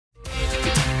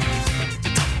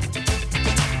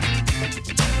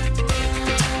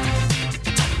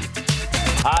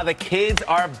While the kids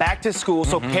are back to school,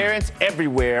 so parents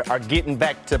everywhere are getting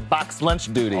back to box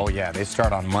lunch duty. Oh, yeah, they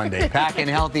start on Monday. Packing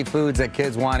healthy foods that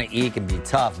kids want to eat can be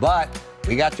tough, but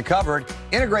we got you covered.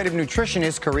 Integrative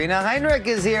Nutritionist Karina Heinrich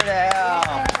is here to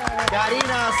help.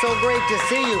 Karina, so great to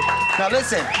see you. Now,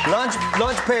 listen,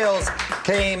 lunch pails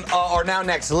are now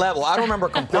next level. I don't remember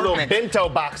The compartments. little bento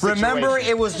box situation. Remember,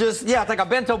 it was just, it's like a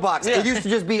bento box. Yeah. It used to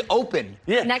just be open.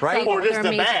 Yeah, Next right? level, Or just they're the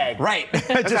amazing. bag. Right. That's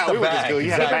just how a we would just bag. do it.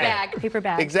 You had a Exactly. Paper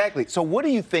bag. Exactly. So what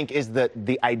do you think is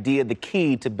the idea, the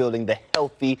key to building the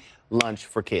healthy lunch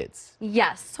for kids?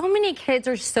 Yes, so many kids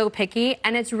are so picky,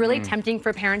 and it's really tempting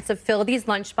for parents to fill these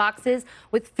lunch boxes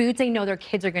with foods they know their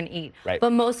kids are going to eat. Right.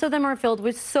 But most of them are filled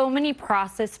with so many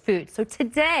processed foods. So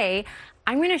today,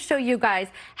 I'm going to show you guys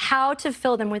how to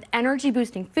fill them with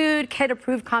energy-boosting food,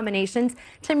 kid-approved combinations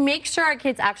to make sure our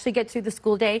kids actually get through the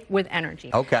school day with energy.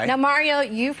 Okay. Now, Mario,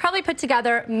 you've probably put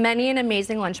together many an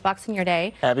amazing lunchbox in your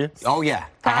day. Have you? Oh, yeah.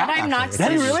 I God, have, I'm not actually. so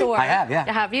Have you really? sure. I have,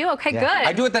 yeah. Have you? Okay, Yeah. good.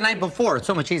 I do it the night before. It's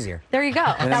so much easier. There you go.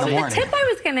 in That the was morning. the tip I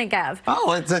was going to give.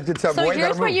 Oh, it's a So way here's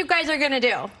better what move. you guys are gonna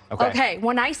do. Okay.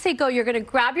 When I say go, you're gonna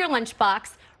grab your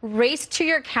lunchbox, race to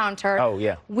your counter. Oh,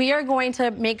 yeah. We are going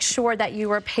to make sure that you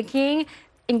are picking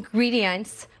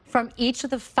ingredients from each of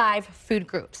the 5 food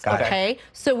groups, Got it. okay?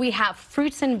 So we have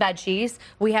fruits and veggies,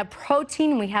 we have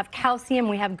protein, we have calcium,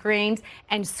 we have grains,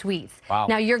 and sweets. Wow.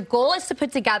 Now, your goal is to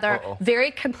put together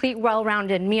very complete,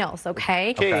 well-rounded meals,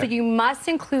 okay? Okay. So you must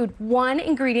include 1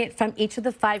 ingredient from each of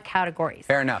the 5 categories.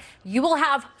 Fair enough. You will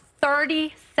have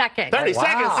 30 seconds. 30 Wow.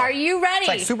 seconds. Are you ready? It's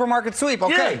like supermarket sweep.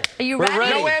 Okay. Yeah. Are you We're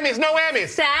ready? No whammies, no whammies.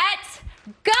 Set,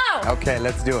 go! Okay,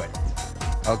 let's do it.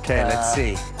 Okay, let's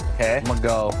see. Okay. I'm gonna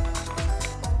go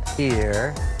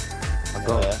here. I'll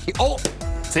go. Oh!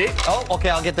 See? Oh, okay,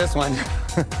 I'll get this one.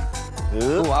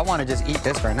 Ooh, I want to just eat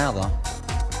this right now,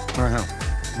 though. Right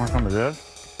here. Want some of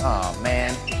this? Oh,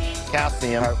 man.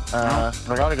 Calcium. I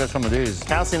gotta get some of these.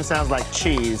 Calcium sounds like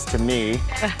cheese to me.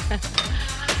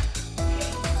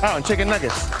 Oh, and chicken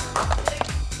nuggets.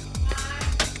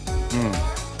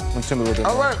 Let's tell me what they're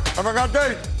All doing. right, I forgot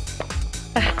this.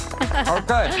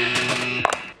 Okay.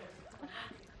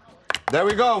 There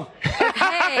we go.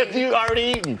 Hey, You already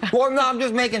eaten. Well, no, I'm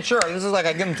just making sure. This is like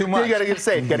I give them too much. You gotta keep it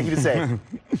safe. You gotta keep it safe.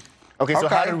 Okay, so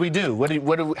Okay. how did we do?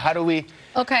 How do we?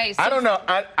 okay, so I don't know.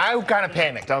 I kind of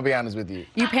panicked. I'll be honest with you.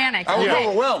 you panicked. I was Okay.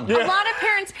 overwhelmed. A lot of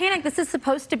parents panic. This is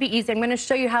supposed to be easy. I'm gonna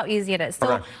show you how easy it is.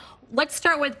 So Okay. let's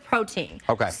start with protein.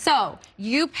 Okay. So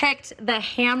you picked the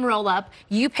ham roll-up.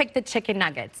 You picked the chicken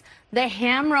nuggets. The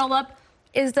ham roll-up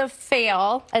is a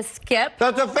fail, a skip.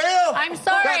 That's a fail. I'm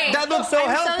sorry. That looks so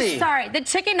healthy. I'm so sorry. The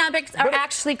chicken nuggets are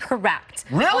actually correct.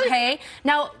 Really? Okay.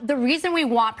 Now, the reason we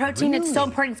want protein, it's so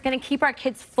important. It's going to keep our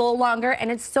kids full longer,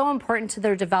 and it's so important to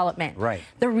their development. Right.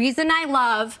 The reason I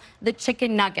love the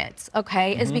chicken nuggets,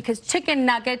 okay, is because chicken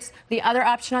nuggets, the other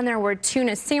option on there were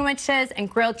tuna sandwiches and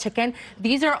grilled chicken.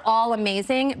 These are all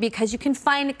amazing because you can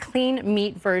find clean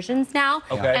meat versions now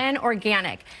Okay. and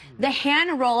organic. The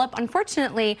hand roll-up,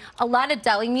 unfortunately, a lot of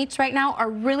deli meats right now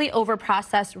are really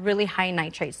over-processed, really high in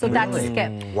nitrates. So that's a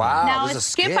skip. Wow, Now, there's a a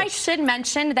skip I skip. should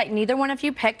mention that neither one of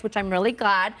you picked, which I'm really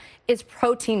glad, is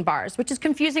protein bars, which is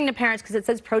confusing to parents because it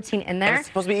says protein in there. It's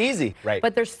supposed to be easy. Right.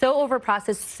 But they're so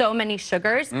over-processed, so many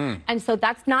sugars. And so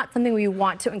that's not something we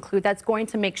want to include. That's going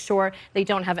to make sure they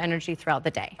don't have energy throughout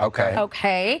the day. Okay.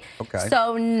 Okay. Okay.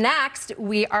 So next,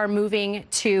 we are moving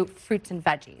to fruits and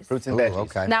veggies. Fruits and Ooh, veggies.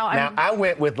 okay. Now, Now I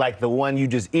went with like the one you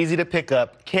just easy to pick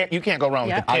up. You can't go wrong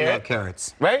Yeah. with the I carrot. love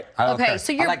carrots. Right? I love Okay, carrots.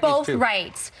 so I you're like these both too.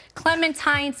 right.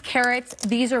 Clementines, carrots,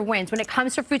 these are wins. When it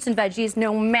comes to fruits and veggies,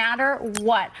 no matter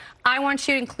what, I want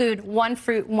you to include 1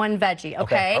 fruit, 1 veggie,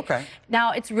 okay? Okay.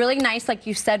 Now, it's really nice, like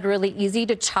you said, really easy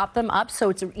to chop them up, so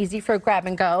it's easy for a grab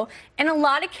and go. And a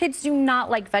lot of kids do not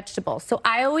like vegetables, so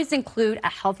I always include a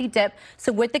healthy dip.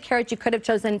 So with the carrots, you could have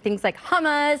chosen things like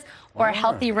hummus or a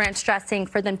healthy ranch dressing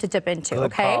for them to dip into,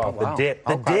 okay? Oh, wow. the dip.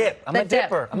 The Okay. dip. I'm The a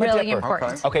dipper. dip, I'm a really dipper.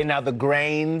 important. Okay, now the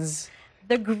grains.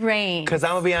 The grains. Because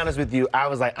I'm gonna be honest with you, I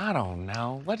was like, I don't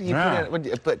know. What do you Yeah. put in? What do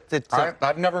you put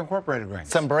I've never incorporated grains.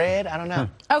 some bread? I don't know.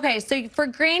 Okay, so for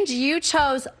grains, you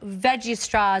chose veggie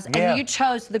straws Yeah. and you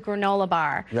chose the granola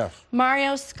bar. Yes.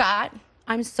 Mario Scott,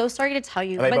 I'm so sorry to tell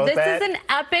you, Are they but both this bad? is an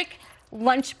epic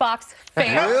lunchbox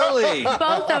fail. Really?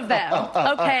 Both of them,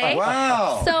 okay?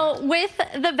 Wow. So with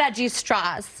the veggie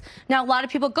straws, now a lot of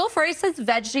people go for it. It says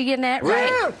veggie in it,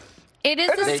 right? Yeah. It is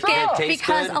a skip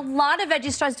because a lot of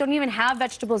veggie straws don't even have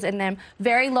vegetables in them,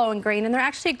 very low in grain, and they're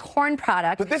actually a corn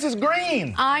product. But this is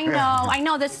green. I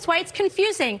know. This is why it's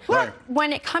confusing. Right.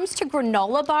 When it comes to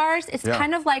granola bars, it's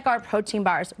kind of like our protein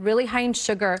bars, really high in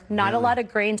sugar, not a lot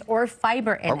of grains or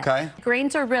fiber in it.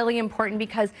 Grains are really important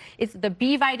because it's the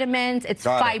B vitamins, it's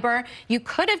fiber. You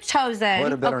could have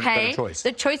chosen, better choice.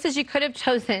 The choices you could have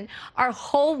chosen are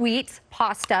whole wheat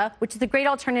pasta, which is a great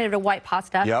alternative to white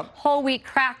pasta, whole wheat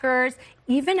crackers,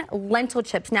 even lentil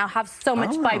chips now have so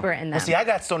much fiber in them. Well, see, I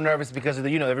got so nervous because of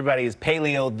the, everybody is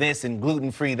paleo this and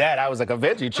gluten-free that. I was like, a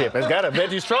veggie chip. It's got a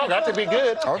veggie straw. Got to be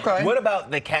good. Okay. What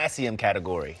about the calcium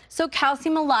category? So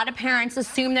calcium, a lot of parents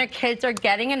assume their kids are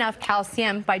getting enough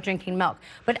calcium by drinking milk.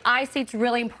 But I say it's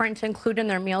really important to include in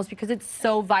their meals because it's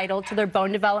so vital to their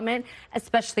bone development,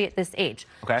 especially at this age.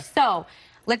 Okay. So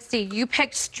let's see. You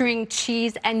picked string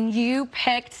cheese and you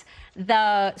picked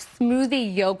the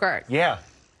smoothie yogurt. Yeah.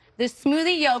 The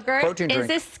smoothie yogurt is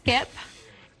a skip,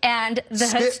 and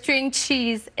the string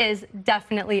cheese is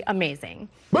definitely amazing.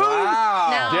 Wow,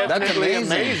 now, that's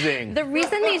amazing. The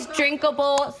reason these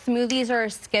drinkable smoothies are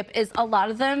a skip is a lot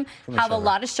of them have a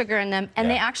lot of sugar in them, and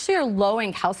they actually are low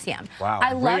in calcium. Wow,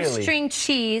 I love string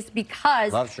cheese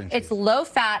because it's low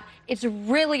fat. It's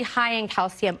really high in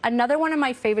calcium. Another one of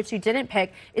my favorites you didn't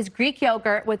pick is Greek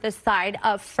yogurt with a side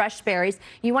of fresh berries.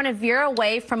 You want to veer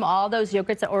away from all those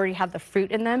yogurts that already have the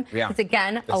fruit in them. Because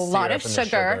again, a lot of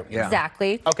sugar.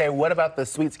 Exactly. Okay, what about the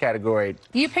sweets category?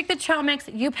 You picked the trail mix,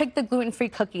 you picked the gluten-free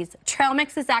cookies. Trail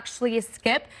mix is actually a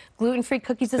skip. Gluten-free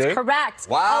cookies is correct.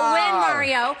 Wow. A win,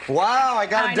 Mario. Wow, I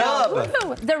got a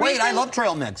dub. Wait, I love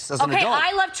trail mix as an adult.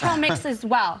 I love trail mix as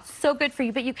well. So good for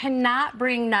you, but you cannot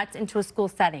bring nuts into a school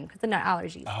setting because of nut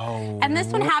allergies. Oh. And this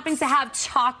one happens to have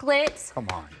chocolate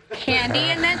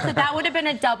candy in it, so that would have been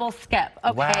a double skip,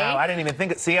 okay? Wow, I didn't even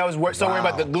think it. See, I was so worried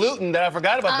about the gluten that I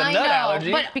forgot about the nut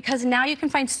allergy. But because now you can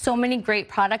find so many great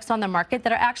products on the market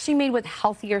that are actually made with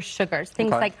healthier sugars. Things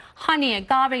like honey,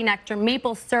 agave nectar,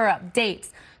 maple syrup,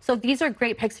 dates. So these are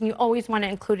great picks, and you always want to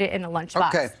include it in a lunchbox.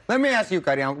 Okay, let me ask you,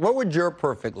 Karina, what would your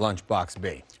perfect lunchbox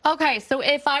be? Okay, so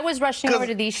if I was rushing over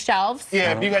to these shelves...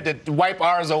 Yeah, if you had to wipe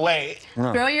ours away.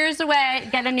 Throw yours away,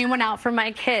 get a new one out for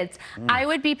my kids. I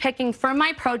would be picking, for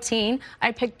my protein,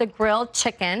 I picked the grilled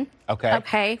chicken.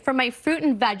 Okay. For my fruit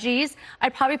and veggies,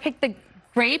 I'd probably pick the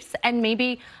grapes and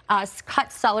maybe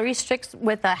cut celery sticks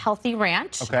with a healthy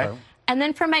ranch. Okay. And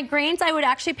then for my grains, I would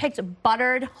actually pick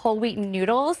buttered whole wheat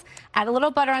noodles. Add a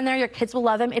little butter on there. Your kids will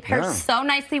love them. It pairs so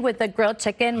nicely with the grilled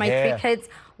chicken. My 3 kids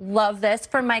love this.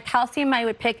 For my calcium, I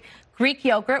would pick Greek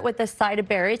yogurt with a side of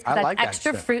berries because that's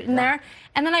extra fruit in there.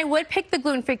 And then I would pick the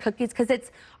gluten-free cookies because it's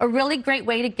a really great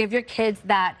way to give your kids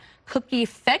that cookie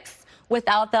fix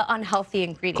without the unhealthy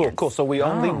ingredients. Cool. So we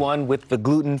only won with the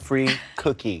gluten-free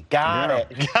cookie. Got it.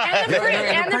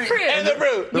 And the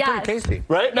fruit. They're pretty tasty,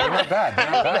 right? Not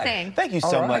bad. Thank you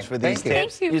so much for these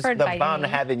tips. Thank you for inviting me. It's the bomb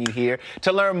having you here.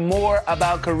 To learn more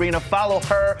about Karina, follow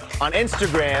her on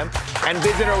Instagram and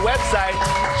visit her website.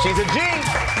 She's a G.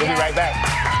 We'll be right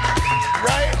back.